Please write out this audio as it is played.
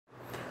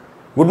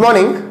Good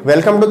morning,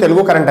 welcome to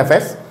Telugu current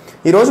affairs.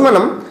 ఈరోజు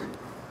మనం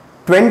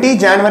 20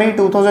 జనవరి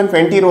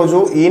 2020 రోజు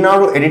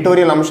ఈనాడు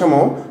ఎడిటోరియల్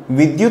అంశము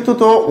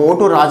విద్యుత్తుతో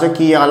ఓటు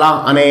రాజకీయాల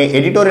అనే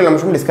ఎడిటోరియల్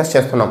అంశం డిస్కస్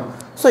చేస్తున్నాం.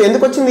 సో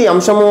ఎందుకు వచ్చింది ఈ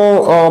అంశము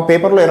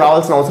పేపర్లో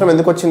రావాల్సిన అవసరం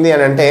ఎందుకు వచ్చింది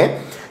అని అంటే,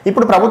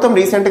 ఇప్పుడు ప్రభుత్వం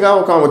రీసెంట్గా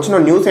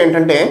వచ్చిన న్యూస్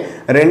ఏంటంటే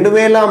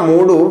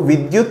 2003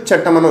 విద్యుత్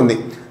చట్టం అని ఉంది.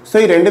 సో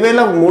ఈ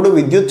 2003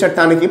 విద్యుత్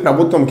చట్టానికి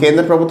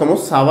కేంద్ర ప్రభుత్వము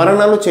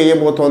సవరణలు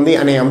చేయబోతోంది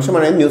అనే అంశం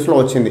అనేది న్యూస్లో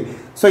వచ్చింది.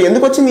 సో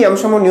ఎందుకు వచ్చింది ఈ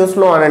అంశము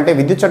న్యూస్లో అని అంటే,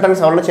 విద్యుత్ చట్టాన్ని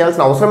సవరణ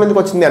చేయాల్సిన అవసరం ఎందుకు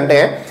వచ్చింది అంటే,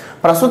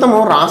 ప్రస్తుతము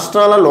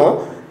రాష్ట్రాలలో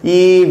ఈ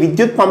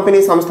విద్యుత్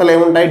పంపిణీ సంస్థలు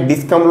ఏముంటాయి,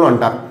 డిస్కమ్లు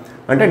అంటారు.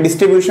 అంటే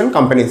డిస్ట్రిబ్యూషన్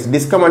కంపెనీస్.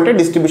 డిస్కమ్ అంటే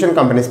distribution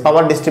companies,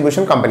 power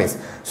distribution companies.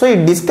 So ఈ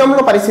డిస్కమ్ల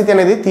పరిస్థితి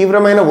అనేది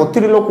తీవ్రమైన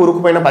ఒత్తిడిలో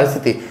కూరుకుపోయిన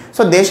పరిస్థితి.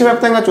 సో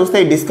దేశవ్యాప్తంగా చూస్తే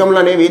ఈ డిస్కమ్లు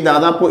అనేవి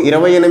దాదాపు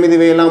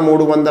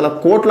 28,300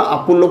 కోట్ల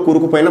అప్పుల్లో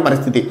కూరుకుపోయిన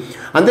పరిస్థితి.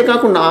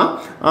 అంతేకాకుండా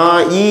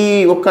ఈ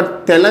ఒక్క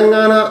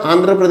తెలంగాణ,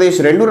 ఆంధ్రప్రదేశ్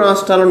 2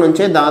 రాష్ట్రాల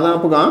నుంచే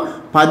దాదాపుగా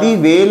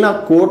 10,000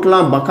 కోట్ల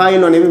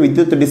బకాయిలు అనేవి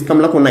విద్యుత్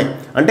డిస్కమ్లకు ఉన్నాయి.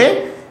 అంటే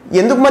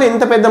ఎందుకు మరి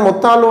ఇంత పెద్ద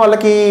మొత్తాలు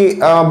వాళ్ళకి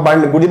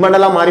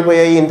గుడిబండలా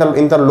మారిపోయాయి,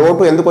 ఇంత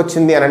లోటు ఎందుకు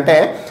వచ్చింది అని అంటే,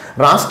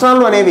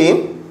 రాష్ట్రాలు అనేవి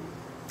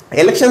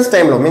ఎలక్షన్స్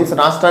టైంలో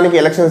రాష్ట్రానికి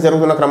ఎలక్షన్స్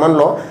జరుగుతున్న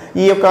క్రమంలో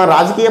ఈ యొక్క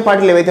రాజకీయ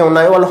పార్టీలు ఏవైతే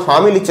ఉన్నాయో వాళ్ళు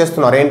హామీలు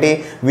ఇచ్చేస్తున్నారు. ఏంటి,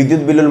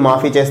 విద్యుత్ బిల్లులు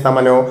మాఫీ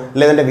చేస్తామనో,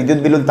 లేదంటే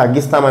విద్యుత్ బిల్లులు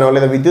తగ్గిస్తామనో,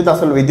 లేదా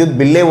విద్యుత్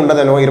బిల్లే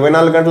ఉండదనో,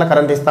 24 గంటల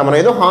కరెంట్ ఇస్తామనో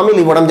ఏదో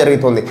హామీలు ఇవ్వడం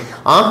జరుగుతుంది.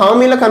 ఆ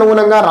హామీలకు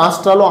అనుగుణంగా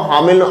రాష్ట్రాలు ఆ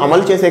హామీలను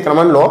అమలు చేసే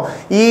క్రమంలో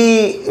ఈ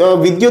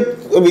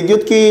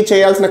విద్యుత్కి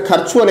చేయాల్సిన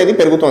ఖర్చు అనేది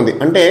పెరుగుతోంది.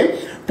 అంటే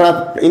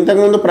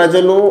ఇంతకుముందు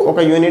ప్రజలు ఒక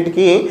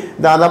యూనిట్కి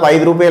దాదాపు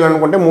 5 రూపాయలు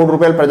అనుకుంటే 3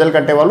 రూపాయలు ప్రజలు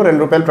కట్టేవాళ్ళు,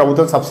 2 రూపాయలు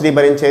ప్రభుత్వం సబ్సిడీ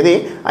భరించేది,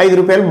 5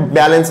 రూపాయలు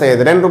బ్యాలెన్స్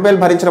అయ్యేది. 2 రూపాయలు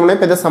భరించడం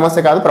అనేది పెద్ద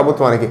సమస్య కాదు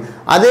ప్రభుత్వానికి.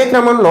 అదే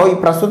క్రమంలో ఈ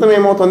ప్రస్తుతం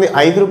ఏమవుతుంది,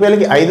 5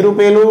 రూపాయలకి 5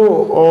 రూపాయలు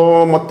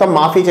మొత్తం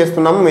మాఫీ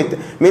చేస్తున్నాము,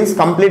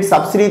 కంప్లీట్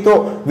సబ్సిడీతో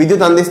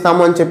విద్యుత్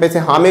అందిస్తాము అని చెప్పేసి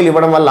హామీలు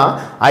ఇవ్వడం వల్ల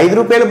 5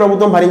 రూపాయలు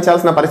ప్రభుత్వం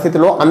భరించాల్సిన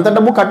పరిస్థితిలో అంత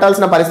డబ్బు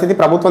కట్టాల్సిన పరిస్థితి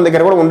ప్రభుత్వం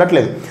దగ్గర కూడా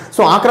ఉండట్లేదు.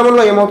 సో ఆ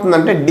క్రమంలో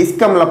ఏమవుతుందంటే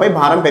డిస్కమ్లపై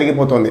భారం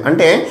పెరిగిపోతుంది.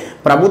 అంటే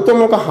ప్రభుత్వం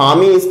ఒక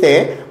హామీ ఇస్తే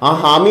ఆ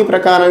హామీ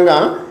ప్రకారంగా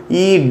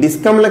ఈ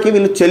డిస్కమ్లకి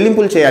వీళ్ళు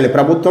చెల్లింపులు చేయాలి,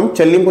 ప్రభుత్వం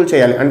చెల్లింపులు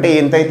చేయాలి. అంటే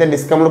ఎంతైతే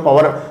డిస్కమ్లు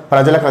పవర్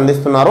ప్రజలకు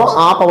అందిస్తున్నారో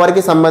ఆ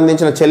పవర్కి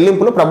సంబంధించిన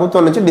చెల్లింపులు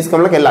ప్రభుత్వం నుంచి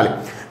డిస్కమ్లకు వెళ్ళాలి.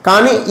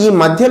 కానీ ఈ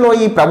మధ్యలో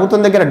ఈ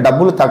ప్రభుత్వం దగ్గర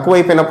డబ్బులు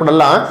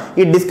తక్కువైపోయినప్పుడల్లా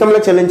ఈ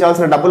డిస్కమ్లో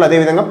చెల్లించాల్సిన డబ్బులు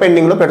అదేవిధంగా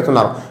పెండింగ్లో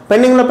పెడుతున్నారు.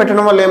 పెండింగ్లో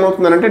పెట్టడం వల్ల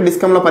ఏమవుతుందంటే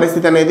డిస్కమ్ల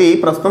పరిస్థితి అనేది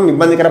ప్రస్తుతం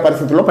ఇబ్బందికర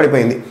పరిస్థితుల్లో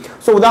పడిపోయింది.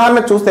 సో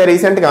ఉదాహరణకు చూస్తే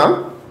రీసెంట్గా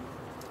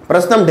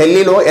ప్రస్తుతం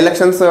ఢిల్లీలో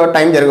ఎలక్షన్స్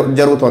టైం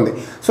జరుగుతోంది.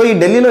 సో ఈ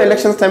ఢిల్లీలో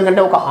ఎలక్షన్స్ టైం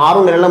కంటే ఒక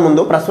 6 నెలల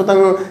ముందు ప్రస్తుతం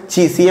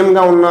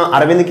సీఎంగా ఉన్న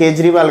అరవింద్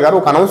కేజ్రీవాల్ గారు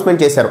ఒక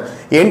అనౌన్స్మెంట్ చేశారు.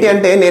 ఏంటి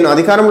అంటే, నేను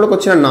అధికారంలోకి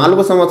వచ్చిన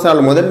 4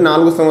 సంవత్సరాలు, మొదటి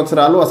 4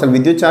 సంవత్సరాలు అసలు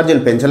విద్యుత్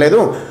ఛార్జీలు పెంచలేదు,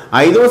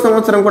 5వ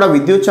సంవత్సరం కూడా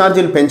విద్యుత్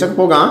ఛార్జీలు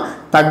పెంచకపోగా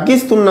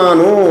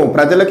తగ్గిస్తున్నాను,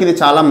 ప్రజలకు ఇది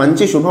చాలా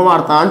మంచి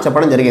శుభవార్త అని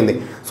చెప్పడం జరిగింది.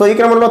 సో ఈ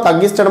క్రమంలో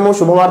తగ్గించడము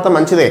శుభవార్త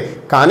మంచిదే.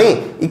 కానీ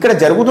ఇక్కడ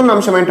జరుగుతున్న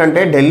అంశం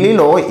ఏంటంటే,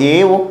 ఢిల్లీలో ఏ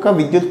ఒక్క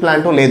విద్యుత్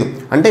ప్లాంటు లేదు.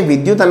 అంటే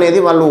విద్యుత్ అనేది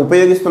వాళ్ళు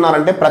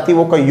ఉపయోగిస్తున్నారంటే ప్రతి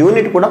ఒక్క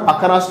యూనిట్ కూడా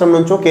పక్క రాష్ట్రం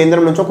నుంచో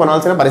కేంద్రం నుంచో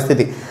కొనాల్సిన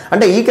పరిస్థితి.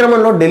 అంటే ఈ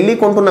క్రమంలో ఢిల్లీ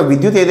కొంటున్న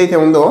విద్యుత్ ఏదైతే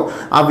ఉందో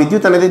ఆ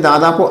విద్యుత్ అనేది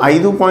దాదాపు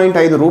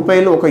 5.5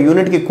 రూపాయలు ఒక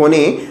యూనిట్కి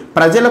కొని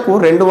ప్రజలకు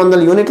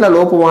 200 యూనిట్ల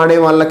లోపు వాడే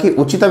వాళ్ళకి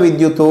ఉచిత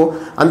విద్యుత్తు,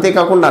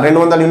 అంతేకాకుండా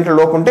 200 యూనిట్ల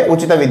లోపు ఉంటే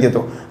ఉచిత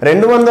విద్యుత్తు,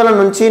 200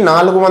 నుంచి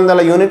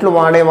 400 యూనిట్లు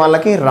వాడే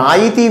వాళ్ళకి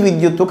రాయితీ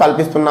విద్యుత్తు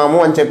కల్పిస్తున్నాము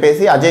అని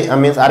చెప్పేసి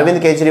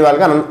అరవింద్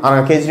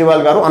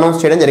కేజ్రీవాల్ గారు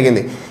అనౌన్స్ చేయడం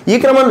జరిగింది. ఈ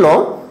క్రమంలో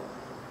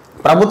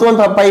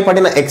ప్రభుత్వంపై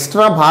పడిన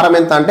ఎక్స్ట్రా భారం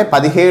ఎంత అంటే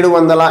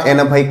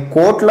 1780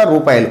 కోట్ల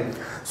రూపాయలు.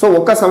 సో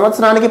ఒక్క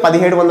సంవత్సరానికి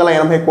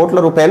 1780 కోట్ల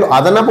రూపాయలు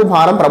అదనపు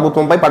భారం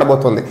ప్రభుత్వంపై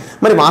పడబోతుంది.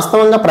 మరి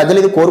వాస్తవంగా ప్రజలు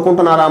ఇది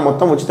కోరుకుంటున్నారా,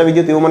 మొత్తం ఉచిత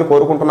విద్యుత్ ఇవ్వమని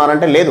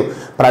కోరుకుంటున్నారంటే లేదు.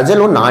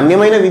 ప్రజలు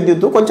నాణ్యమైన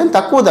విద్యుత్తు కొంచెం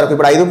తక్కువ ధరకు,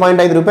 ఇప్పుడు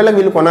 5.5 రూపాయలకు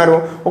వీళ్ళు కొన్నారు,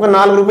 ఒక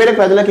 4 రూపాయలకు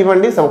ప్రజలకు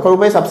ఇవ్వండి, 1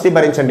 రూపాయి సబ్సిడీ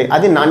భరించండి,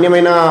 అది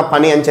నాణ్యమైన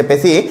పని అని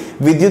చెప్పేసి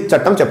విద్యుత్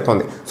చట్టం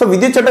చెప్తోంది. సో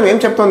విద్యుత్ చట్టం ఏం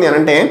చెప్తోంది అని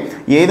అంటే,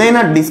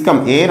 ఏదైనా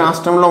డిస్కమ్, ఏ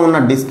రాష్ట్రంలో ఉన్న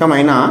డిస్కమ్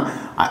అయినా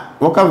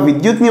ఒక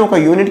విద్యుత్ని ఒక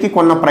యూనిట్కి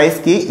కొన్న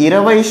ప్రైస్కి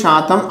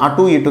 20%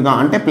 అటు ఇటుగా,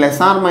 అంటే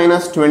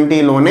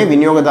 ±20లోనే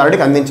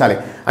వినియోగదారుడికి అందించాలి.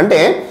 అంటే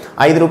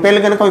 5 రూపాయలు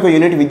కనుక ఒక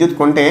యూనిట్ విద్యుత్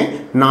కొంటే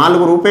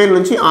 4 రూపాయల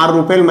నుంచి 6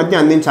 రూపాయల మధ్య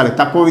అందించాలి.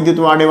 తక్కువ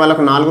విద్యుత్ వాడే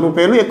వాళ్ళకు 4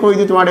 రూపాయలు, ఎక్కువ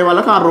విద్యుత్ వాడే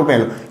వాళ్ళకు 6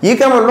 రూపాయలు. ఈ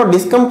క్రమంలో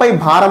డిస్కంపై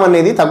భారం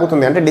అనేది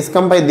తగ్గుతుంది. అంటే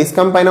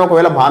డిస్కమ్ పైన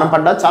ఒకవేళ భారం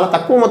పడ్డా చాలా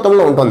తక్కువ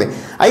మొత్తంలో ఉంటుంది.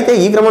 అయితే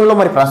ఈ క్రమంలో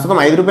మరి ప్రస్తుతం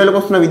 5 రూపాయలకు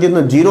వస్తున్న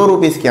విద్యుత్ను 0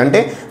 రూపీస్కి,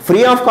 అంటే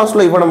ఫ్రీ ఆఫ్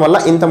కాస్ట్లో ఇవ్వడం వల్ల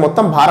ఇంత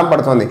మొత్తం భారం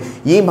పడుతుంది.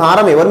 ఈ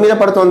భారం ఎవరి మీద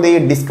పడుతుంది,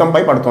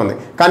 డిస్కంపై పడుతుంది.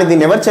 కానీ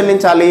దీన్ని ఎవరు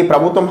చెల్లించాలి,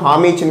 ప్రభుత్వం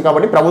హామీ ఇచ్చింది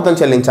కాబట్టి ప్రభుత్వం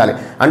చెల్లించాలి.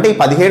 అంటే ఈ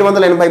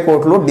 1780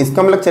 కోట్లు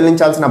డిస్కంలకు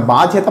చెల్లించాల్సిన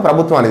బాధ్యత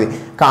ప్రభుత్వానికి.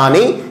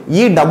 కానీ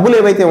ఈ డబ్బులు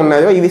ఏవైతే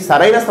ఉన్నాయో ఇవి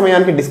సరైన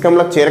సమయానికి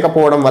డిస్కమ్లకు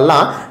చేరకపోవడం వల్ల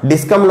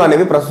డిస్కమ్లు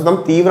అనేవి ప్రస్తుతం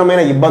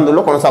తీవ్రమైన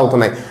ఇబ్బందుల్లో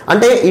కొనసాగుతున్నాయి.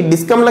 అంటే ఈ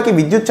డిస్కమ్లకి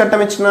విద్యుత్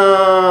చట్టం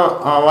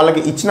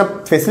వాళ్ళకి ఇచ్చిన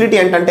ఫెసిలిటీ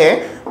ఏంటంటే,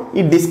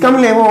 ఈ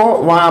డిస్కమ్లు ఏవో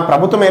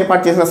ప్రభుత్వం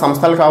ఏర్పాటు చేసిన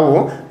సంస్థలు కావు,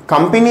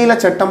 కంపెనీల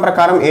చట్టం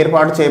ప్రకారం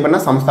ఏర్పాటు చేయబడిన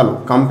సంస్థలు,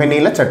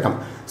 కంపెనీల చట్టం.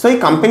 సో ఈ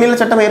కంపెనీల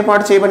చట్టం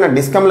ఏర్పాటు చేయబడిన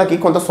డిస్కంలకి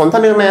కొంత సొంత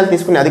నిర్ణయాలు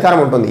తీసుకునే అధికారం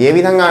ఉంటుంది. ఏ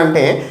విధంగా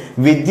అంటే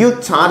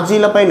విద్యుత్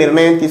ఛార్జీలపై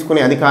నిర్ణయం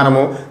తీసుకునే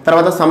అధికారము,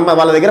 తర్వాత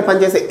వాళ్ళ దగ్గర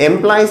పనిచేసే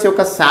ఎంప్లాయీస్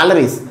యొక్క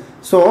శాలరీస్,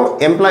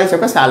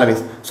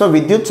 సో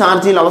విద్యుత్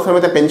ఛార్జీలు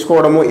అవసరమైతే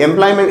పెంచుకోవడము,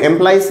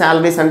 ఎంప్లాయీ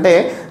శాలరీస్ అంటే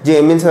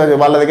మీన్స్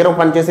వాళ్ళ దగ్గర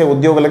పనిచేసే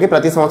ఉద్యోగులకి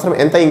ప్రతి సంవత్సరం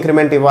ఎంత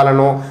ఇంక్రిమెంట్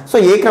ఇవ్వాలనో, సో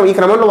ఈ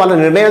క్రమంలో వాళ్ళ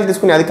నిర్ణయాలు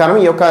తీసుకునే అధికారం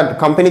ఈ యొక్క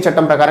కంపెనీ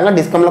చట్టం ప్రకారంగా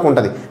డిస్కంలకు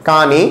ఉంటుంది.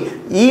 కానీ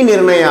ఈ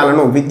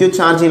నిర్ణయాలను విద్యుత్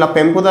ఛార్జీల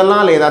పెంపుదల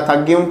లేదా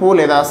తగ్గింపు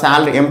లేదా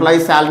ఎంప్లాయీ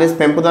శాలరీస్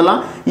పెంపుదల,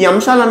 ఈ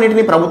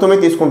అంశాలన్నింటినీ ప్రభుత్వమే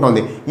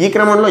తీసుకుంటుంది. ఈ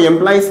క్రమంలో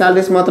ఎంప్లాయీ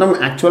శాలరీస్ మాత్రం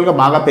యాక్చువల్గా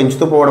బాగా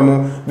పెంచుతూ పోవడము,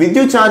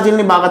 విద్యుత్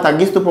ఛార్జీలని బాగా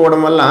తగ్గిస్తూ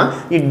పోవడం వల్ల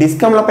ఈ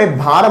డిస్కంలపై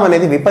భారం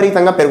అనేది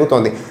విపరీతంగా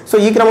పెరుగుతోంది. సో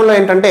ఈ క్రమంలో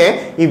ఏంటంటే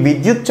ఈ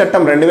విద్యుత్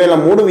చట్టం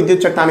 2003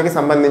 విద్యుత్ చట్టానికి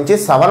సంబంధించి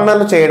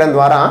సవరణలు చేయడం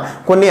ద్వారా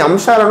కొన్ని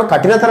అంశాలను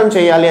కఠినతరం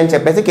చేయాలి అని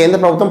చెప్పేసి కేంద్ర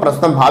ప్రభుత్వం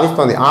ప్రస్తుతం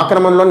భావిస్తోంది. ఆ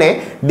క్రమంలోనే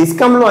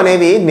డిస్కంలు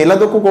అనేవి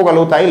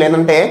నిలదొక్కుకోగలుగుతాయి,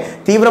 లేదంటే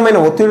తీవ్రమైన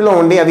ఒత్తిడిలో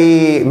ఉండి అవి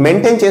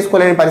మెయింటైన్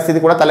చేసుకోలేని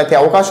పరిస్థితి కూడా తలెత్తే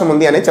అవకాశం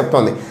ఉంది అని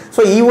చెప్తోంది.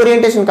 సో ఈ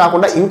ఓరియంటేషన్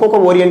కాకుండా ఇంకొక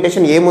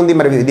ఓరియంటేషన్ ఏముంది,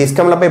 మరి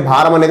డిస్కంలపై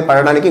భారం అనేది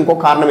పడడానికి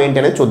ఇంకొక కారణం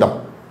ఏంటి అనేది చూద్దాం.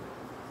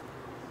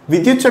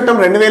 విద్యుత్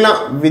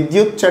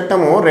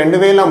చట్టము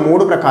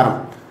 2003 ప్రకారం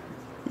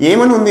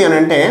ఏమని ఉంది అని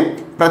అంటే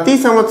ప్రతి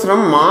సంవత్సరం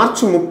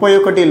మార్చి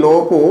 31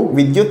 లోపు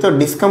విద్యుత్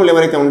డిస్కంలు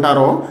ఎవరైతే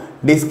ఉంటారో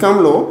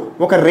డిస్కంలు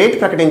ఒక రేట్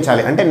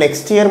ప్రకటించాలి. అంటే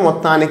నెక్స్ట్ ఇయర్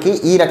మొత్తానికి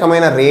ఈ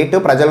రకమైన రేటు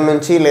ప్రజల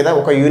నుంచి లేదా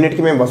ఒక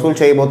యూనిట్కి మేము వసూలు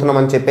చేయబోతున్నాం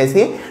అని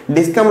చెప్పేసి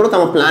డిస్కంలు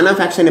తమ ప్లాన్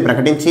ఆఫ్ యాక్షన్ని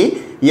ప్రకటించి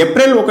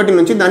ఏప్రిల్ 1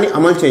 నుంచి దాన్ని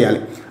అమలు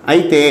చేయాలి.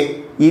 అయితే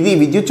ఇది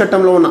విద్యుత్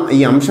చట్టంలో ఉన్న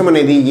ఈ అంశం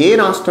అనేది ఏ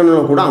రాష్ట్రంలో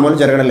కూడా అమలు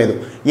జరగడం లేదు.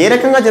 ఏ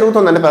రకంగా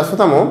జరుగుతుందంటే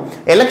ప్రస్తుతము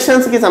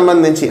ఎలక్షన్స్కి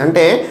సంబంధించి,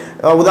 అంటే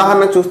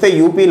ఉదాహరణకు చూస్తే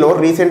యూపీలో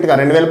రీసెంట్గా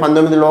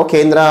 2019లో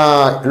కేంద్ర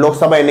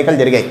లోక్సభ ఎన్నికలు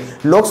జరిగాయి.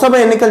 లోక్సభ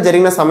ఎన్నికలు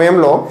జరిగిన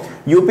సమయంలో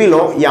యూపీలో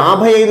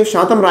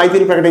 55%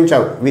 రాయితీలు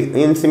ప్రకటించారు.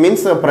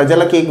 మీన్స్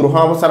ప్రజలకి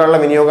గృహావసరాల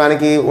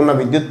వినియోగానికి ఉన్న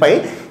విద్యుత్పై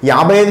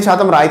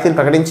 55% రాయితీలు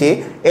ప్రకటించి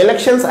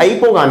ఎలక్షన్స్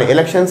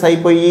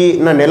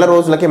అయిపోయిన నెల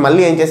రోజులకి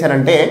మళ్ళీ ఏం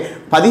చేశారంటే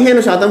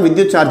 15%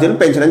 విద్యుత్ ఛార్జీలు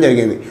పెంచడం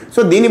జరిగింది.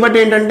 సో దీన్ని బట్టి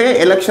ఏంటంటే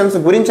ఎలక్షన్స్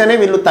గురించనే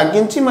వీళ్ళు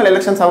తగ్గించి మళ్ళీ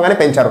ఎలక్షన్స్ అవగానే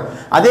పెంచారు.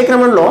 అదే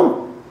క్రమంలో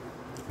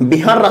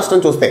బీహార్ రాష్ట్రం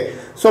చూస్తే,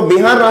 సో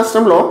బీహార్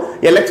రాష్ట్రంలో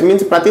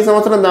మీన్స్ ప్రతి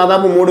సంవత్సరం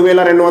దాదాపు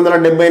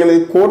 3,278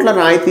 కోట్ల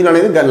రాయితీలు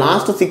అనేది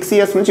లాస్ట్ 6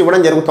 years నుంచి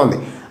ఇవ్వడం జరుగుతుంది.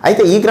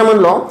 అయితే ఈ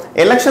క్రమంలో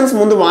ఎలక్షన్స్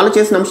ముందు వాళ్ళు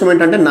చేసిన అంశం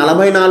ఏంటంటే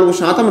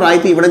 44%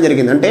 రాయితీ ఇవ్వడం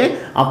జరిగింది. అంటే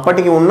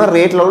అప్పటికి ఉన్న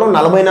రేట్లలో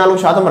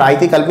 44%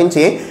 రాయితీ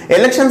కల్పించి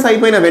ఎలక్షన్స్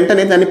అయిపోయిన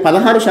వెంటనే దాన్ని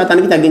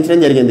 16%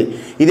 తగ్గించడం జరిగింది.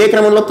 ఇదే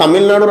క్రమంలో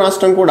తమిళనాడు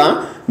రాష్ట్రం కూడా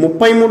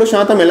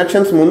 33%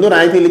 ఎలక్షన్స్ ముందు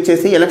రాయితీలు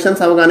ఇచ్చేసి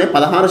ఎలక్షన్స్ అవగానే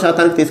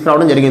 16%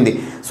 తీసుకురావడం జరిగింది.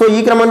 సో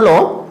ఈ క్రమంలో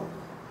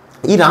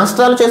ఈ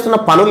రాష్ట్రాలు చేస్తున్న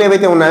పనులు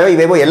ఏవైతే ఉన్నాయో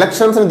ఇవేవో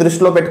ఎలక్షన్స్ని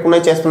దృష్టిలో పెట్టుకునే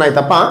చేస్తున్నాయి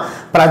తప్ప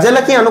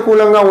ప్రజలకి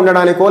అనుకూలంగా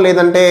ఉండడానికో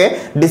లేదంటే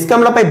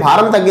డిస్కంలపై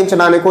భారం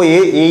తగ్గించడానికో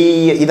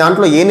ఈ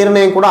దాంట్లో ఏ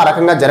నిర్ణయం కూడా ఆ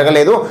రకంగా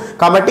జరగలేదు.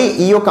 కాబట్టి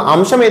ఈ యొక్క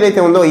అంశం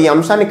ఏదైతే ఉందో ఈ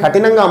అంశాన్ని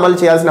కఠినంగా అమలు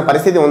చేయాల్సిన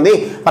పరిస్థితి ఉంది.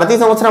 ప్రతి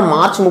సంవత్సరం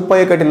మార్చి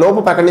 31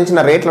 లోపు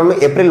ప్రకటించిన రేట్లను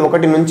ఏప్రిల్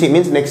 1 నుంచి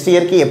మీన్స్ నెక్స్ట్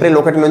ఇయర్కి ఏప్రిల్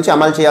 1 నుంచి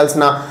అమలు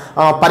చేయాల్సిన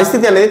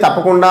పరిస్థితి అనేది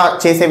తప్పకుండా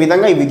చేసే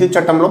విధంగా ఈ విద్యుత్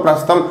చట్టంలో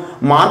ప్రస్తుతం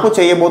మార్పు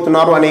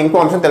చేయబోతున్నారు అనే ఇంకో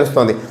అంశం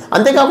తెలుస్తోంది.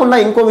 అంతేకాకుండా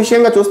ఇంకో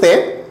విషయంగా చూస్తే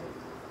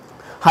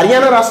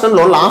హర్యానా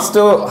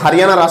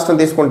రాష్ట్రం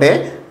తీసుకుంటే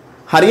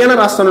హర్యానా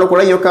రాష్ట్రంలో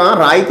కూడా ఈ యొక్క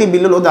రాయితీ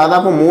బిల్లులు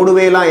దాదాపు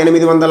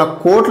 3,800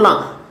 కోట్ల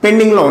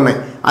పెండింగ్లో ఉన్నాయి.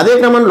 అదే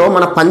క్రమంలో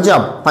మన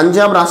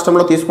పంజాబ్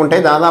రాష్ట్రంలో తీసుకుంటే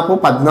దాదాపు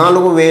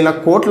 14,000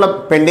 కోట్ల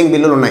పెండింగ్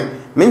బిల్లులు ఉన్నాయి.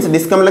 మీన్స్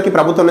డిస్కంలకి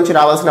ప్రభుత్వం నుంచి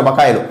రావాల్సిన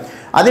బకాయిలు.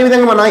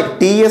 అదేవిధంగా మన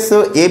టీఎస్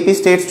ఏపీ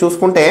స్టేట్స్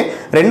చూసుకుంటే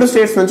 2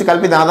 స్టేట్స్ నుంచి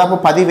కలిపి దాదాపు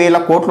 10,000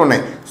 కోట్లు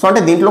ఉన్నాయి. సో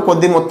అంటే దీంట్లో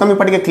కొద్ది మొత్తం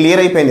ఇప్పటికే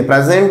క్లియర్ అయిపోయింది.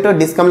 ప్రజెంట్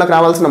డిస్కంలకు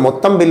రావాల్సిన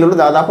మొత్తం బిల్లులు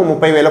దాదాపు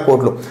 30,000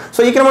 కోట్లు. సో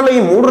ఈ క్రమంలో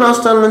ఈ 3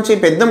 రాష్ట్రాల నుంచి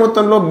పెద్ద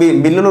మొత్తంలో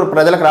బిల్లులు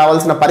ప్రజలకు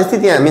రావాల్సిన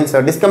పరిస్థితి మీన్స్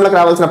డిస్కంలకు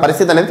రావాల్సిన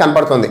పరిస్థితి అనేది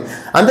కనపడుతుంది.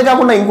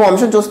 అంతేకాకుండా ఇంకో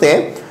అంశం చూస్తే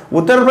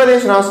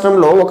ఉత్తరప్రదేశ్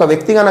రాష్ట్రంలో ఒక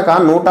వ్యక్తి కనుక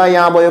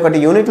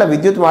 151 యూనిట్ల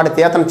విద్యుత్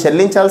వాడితే అతను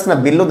చెల్లించాల్సిన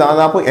బిల్లు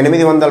దాదాపు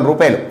 800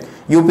 రూపాయలు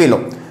యూపీలో.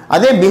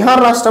 అదే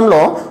బీహార్ రాష్ట్రంలో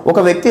ఒక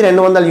వ్యక్తి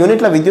 200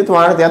 యూనిట్ల విద్యుత్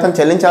వాడితే అతను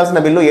చెల్లించాల్సిన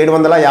బిల్లు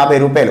 750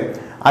 రూపాయలు.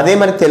 అదే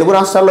మరి తెలుగు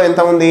రాష్ట్రాల్లో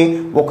ఎంత ఉంది?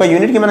 ఒక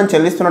యూనిట్కి మనం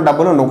చెల్లిస్తున్న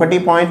డబ్బులు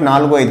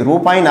 1.45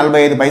 రూపాయి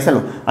 45 పైసలు.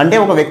 అంటే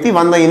ఒక వ్యక్తి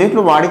 100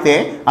 యూనిట్లు వాడితే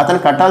అతను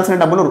కట్టాల్సిన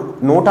డబ్బులు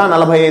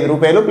 145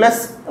 రూపాయలు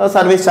ప్లస్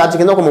సర్వీస్ ఛార్జ్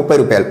కింద ఒక 30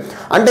 రూపాయలు.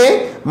 అంటే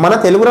మన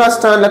తెలుగు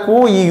రాష్ట్రాలకు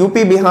ఈ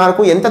యూపీ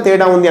బీహార్కు ఎంత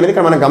తేడా ఉంది అనేది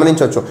ఇక్కడ మనం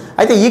గమనించవచ్చు.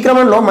 అయితే ఈ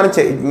క్రమంలో మనం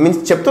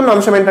చెప్తున్న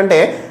అంశం ఏంటంటే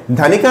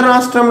ధనిక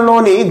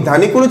రాష్ట్రంలోని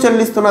ధనికులు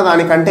చెల్లిస్తున్న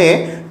దానికంటే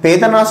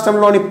పేద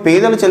రాష్ట్రంలోని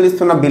పేదలు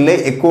చెల్లిస్తున్న బిల్లే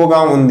ఎక్కువగా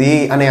ఉంది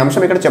అనే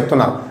అంశం ఇక్కడ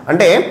చెప్తున్నారు.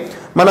 అంటే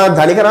మన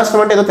ధనిక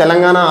రాష్ట్రం అంటే ఏదో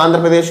తెలంగాణ,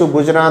 ఆంధ్రప్రదేశ్,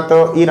 గుజరాత్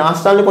ఈ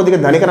రాష్ట్రాలను కొద్దిగా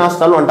ధనిక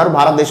రాష్ట్రాలు అంటారు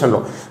భారతదేశంలో.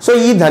 సో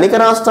ఈ ధనిక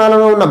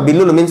రాష్ట్రాలలో ఉన్న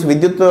బిల్లులు మీన్స్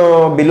విద్యుత్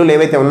బిల్లులు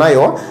ఏవైతే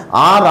ఉన్నాయో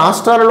ఆ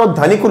రాష్ట్రాలలో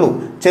ధనికులు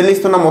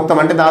చెల్లిస్తున్న మొత్తం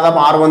అంటే దాదాపు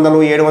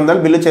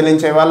 600-700 బిల్లు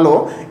చెల్లించే వాళ్ళు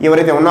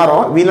ఎవరైతే ఉన్నారో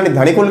వీళ్ళని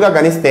ధనికులుగా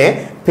గణిస్తే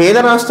పేద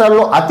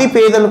రాష్ట్రాల్లో అతి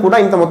పేదలు కూడా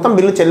ఇంత మొత్తం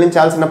బిల్లు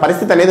చెల్లించాల్సిన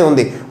పరిస్థితి అనేది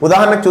ఉంది.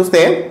 ఉదాహరణకు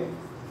చూస్తే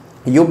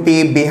యూపీ,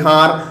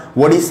 బీహార్,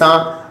 ఒడిశా,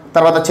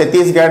 తర్వాత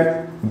ఛత్తీస్గఢ్,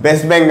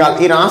 వెస్ట్ బెంగాల్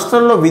ఈ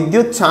రాష్ట్రాల్లో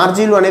విద్యుత్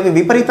ఛార్జీలు అనేవి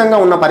విపరీతంగా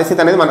ఉన్న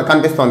పరిస్థితి అనేది మనకు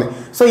కనిపిస్తోంది.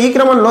 సో ఈ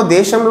క్రమంలో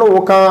దేశంలో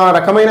ఒక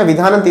రకమైన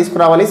విధానం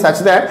తీసుకురావాలి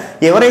సచ్ దాట్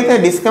ఎవరైతే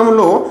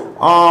డిస్కమ్లు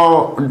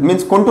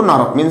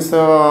కొంటున్నారో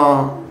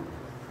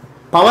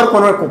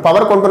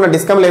పవర్ కొంటున్న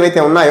డిస్కమ్లు ఏవైతే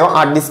ఉన్నాయో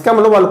ఆ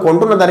డిస్కమ్లు వాళ్ళు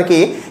కొంటున్న ధరకి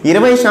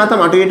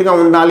 20% అటు ఇటుగా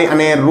ఉండాలి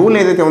అనే రూల్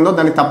ఏదైతే ఉందో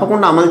దాన్ని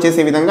తప్పకుండా అమలు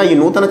చేసే విధంగా ఈ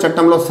నూతన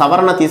చట్టంలో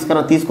సవరణ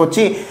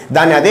తీసుకొచ్చి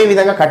దాన్ని అదే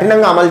విధంగా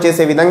కఠినంగా అమలు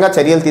చేసే విధంగా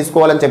చర్యలు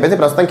తీసుకోవాలని చెప్పేసి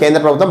ప్రస్తుతం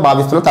కేంద్ర ప్రభుత్వం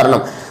భావిస్తున్న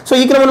తరుణం. సో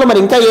ఈ క్రమంలో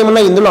మరి ఇంకా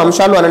ఏమన్నా ఇందులో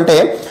అంశాలు అనంటే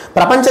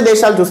ప్రపంచ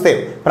దేశాలు చూస్తే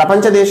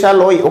ప్రపంచ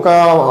దేశాల్లో ఒక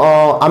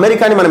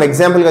అమెరికాని మనం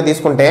ఎగ్జాంపుల్గా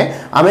తీసుకుంటే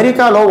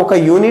అమెరికాలో ఒక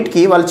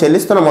యూనిట్కి వాళ్ళు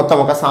చెల్లిస్తున్న మొత్తం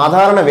ఒక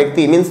సాధారణ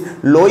వ్యక్తి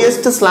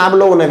లోయెస్ట్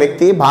స్లాబ్లో ఉన్న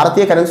వ్యక్తి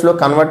భారతీయ కరెన్సీలో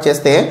కన్వర్ట్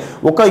చేస్తే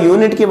ఒక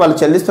యూనిట్కి వాళ్ళు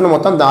చెల్లిస్తున్న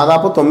మొత్తం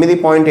దాదాపు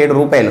 9.7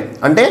 రూపాయలు.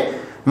 అంటే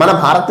మన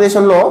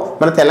భారతదేశంలో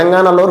మన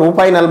తెలంగాణలో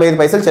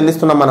 ₹1.45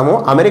 చెల్లిస్తున్నాం మనము.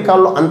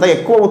 అమెరికాలో అంత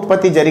ఎక్కువ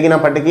ఉత్పత్తి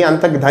జరిగినప్పటికీ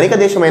అంత ధనిక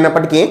దేశం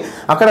అయినప్పటికీ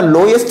అక్కడ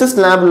లోయెస్ట్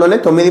స్లాబ్లోనే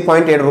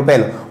 9.7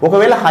 రూపాయలు.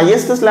 ఒకవేళ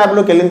హైయెస్ట్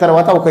స్లాబ్లోకి వెళ్ళిన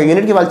తర్వాత ఒక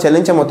యూనిట్కి వాళ్ళు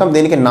చెల్లించే మొత్తం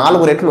దీనికి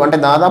 4 రెట్లు అంటే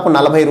దాదాపు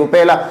 40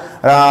 రూపాయల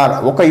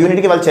ఒక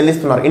యూనిట్కి వాళ్ళు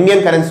చెల్లిస్తున్నారు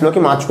ఇండియన్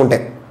కరెన్సీలోకి మార్చుకుంటే.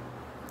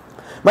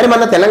 మరి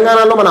మన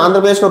తెలంగాణలో మన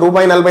ఆంధ్రప్రదేశ్లో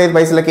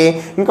 ₹1.45కి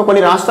ఇంకా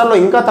కొన్ని రాష్ట్రాల్లో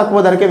ఇంకా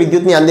తక్కువ ధరకే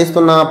విద్యుత్ని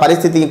అందిస్తున్న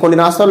పరిస్థితి. కొన్ని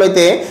రాష్ట్రాల్లో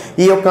అయితే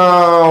ఈ యొక్క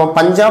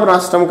పంజాబ్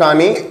రాష్ట్రం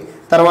కానీ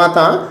తర్వాత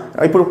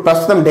ఇప్పుడు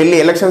ప్రస్తుతం ఢిల్లీ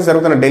ఎలక్షన్స్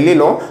జరుగుతున్న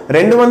ఢిల్లీలో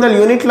 200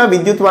 యూనిట్ల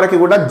విద్యుత్ వరకు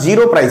కూడా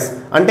జీరో ప్రైస్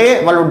అంటే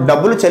వాళ్ళు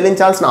డబ్బులు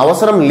చెల్లించాల్సిన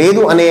అవసరం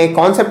లేదు అనే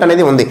కాన్సెప్ట్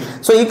అనేది ఉంది.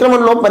 సో ఈ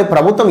క్రమంలో మరి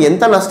ప్రభుత్వం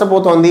ఎంత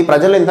నష్టపోతోంది,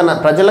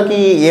 ప్రజలకి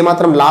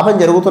ఏమాత్రం లాభం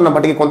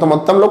జరుగుతున్నప్పటికీ కొంత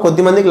మొత్తంలో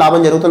కొద్ది మందికి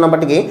లాభం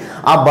జరుగుతున్నప్పటికీ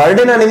ఆ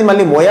బర్డెన్ అనేది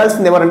మళ్ళీ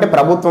మోయాల్సింది ఎవరంటే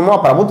ప్రభుత్వము. ఆ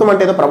ప్రభుత్వం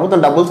అంటే ఏదో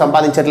ప్రభుత్వం డబ్బులు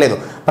సంపాదించట్లేదు,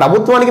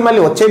 ప్రభుత్వానికి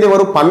మళ్ళీ వచ్చేది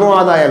ఎవరు? పన్ను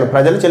ఆదాయాలు,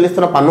 ప్రజలు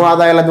చెల్లిస్తున్న పన్ను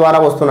ఆదాయాల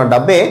ద్వారా వస్తున్న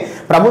డబ్బే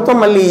ప్రభుత్వం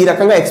మళ్ళీ ఈ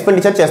రకంగా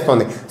ఎక్స్పెండిచర్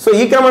చేస్తోంది. సో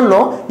ఈ క్రమంలో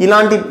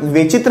ఇలాంటి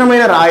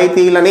విచిత్రమైన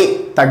రాయితీలని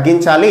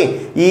తగ్గించాలి.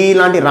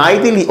 ఇలాంటి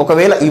రాయితీలు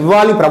ఒకవేళ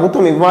ఇవ్వాలి,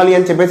 ప్రభుత్వం ఇవ్వాలి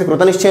అని చెప్పేసి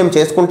కృతనిశ్చయం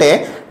చేసుకుంటే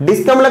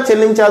డిస్కమ్లకు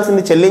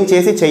చెల్లించాల్సింది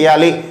చెల్లించేసి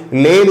చేయాలి.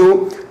 లేదు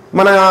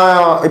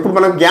ఇప్పుడు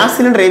మనం గ్యాస్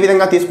సిలిండర్ ఏ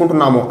విధంగా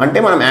తీసుకుంటున్నాము అంటే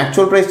మనం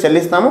యాక్చువల్ ప్రైస్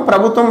చెల్లిస్తాము,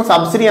 ప్రభుత్వం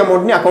సబ్సిడీ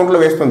అమౌంట్ని అకౌంట్లో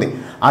వేస్తుంది.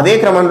 అదే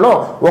క్రమంలో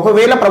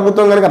ఒకవేళ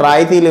ప్రభుత్వం కనుక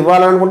రాయితీలు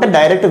ఇవ్వాలనుకుంటే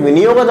డైరెక్ట్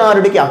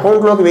వినియోగదారుడికి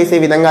అకౌంట్లోకి వేసే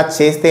విధంగా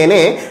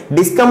చేస్తేనే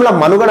డిస్కమ్ల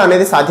మనుగడ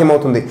అనేది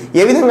సాధ్యమవుతుంది.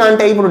 ఏ విధంగా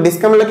అంటే ఇప్పుడు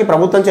డిస్కమ్లకి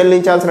ప్రభుత్వం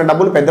చెల్లించాల్సిన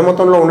డబ్బులు పెద్ద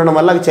మొత్తంలో ఉండడం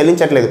వల్ల అవి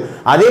చెల్లించట్లేదు.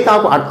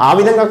 ఆ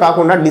విధంగా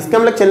కాకుండా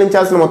డిస్కమ్లకు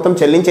చెల్లించాల్సిన మొత్తం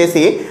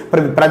చెల్లించేసి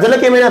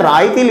ప్రజలకు ఏమైనా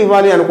రాయితీలు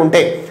ఇవ్వాలి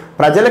అనుకుంటే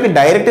ప్రజలకి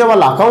డైరెక్ట్గా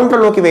వాళ్ళ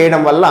అకౌంట్లలోకి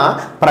వేయడం వల్ల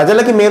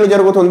ప్రజలకి మేలు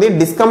జరుగుతుంది,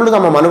 డిస్కమ్లు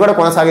తమ మనుగడ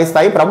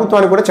కొనసాగిస్తాయి,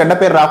 ప్రభుత్వానికి కూడా చెడ్డ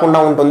పేరు రాకుండా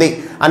ఉంటుంది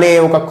అనే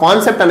ఒక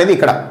కాన్సెప్ట్ అనేది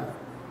ఇక్కడ.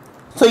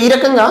 సో ఈ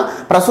రకంగా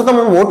ప్రస్తుతం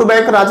ఓటు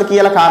బ్యాంక్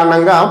రాజకీయాల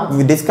కారణంగా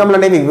డిస్కమ్లు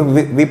అనేవి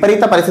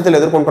విపరీత పరిస్థితులు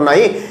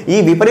ఎదుర్కొంటున్నాయి. ఈ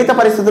విపరీత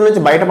పరిస్థితుల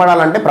నుంచి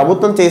బయటపడాలంటే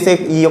ప్రభుత్వం చేసే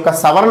ఈ యొక్క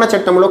సవరణ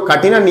చట్టంలో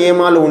కఠిన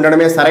నియమాలు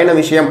ఉండడమే సరైన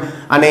విషయం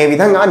అనే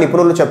విధంగా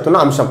నిపుణులు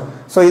చెప్తున్న అంశం.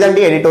 సో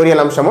ఇదండి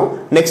ఎడిటోరియల్ అంశము.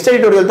 నెక్స్ట్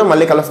ఎడిటోరియల్తో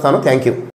మళ్ళీ కలుస్తాను. Thank you.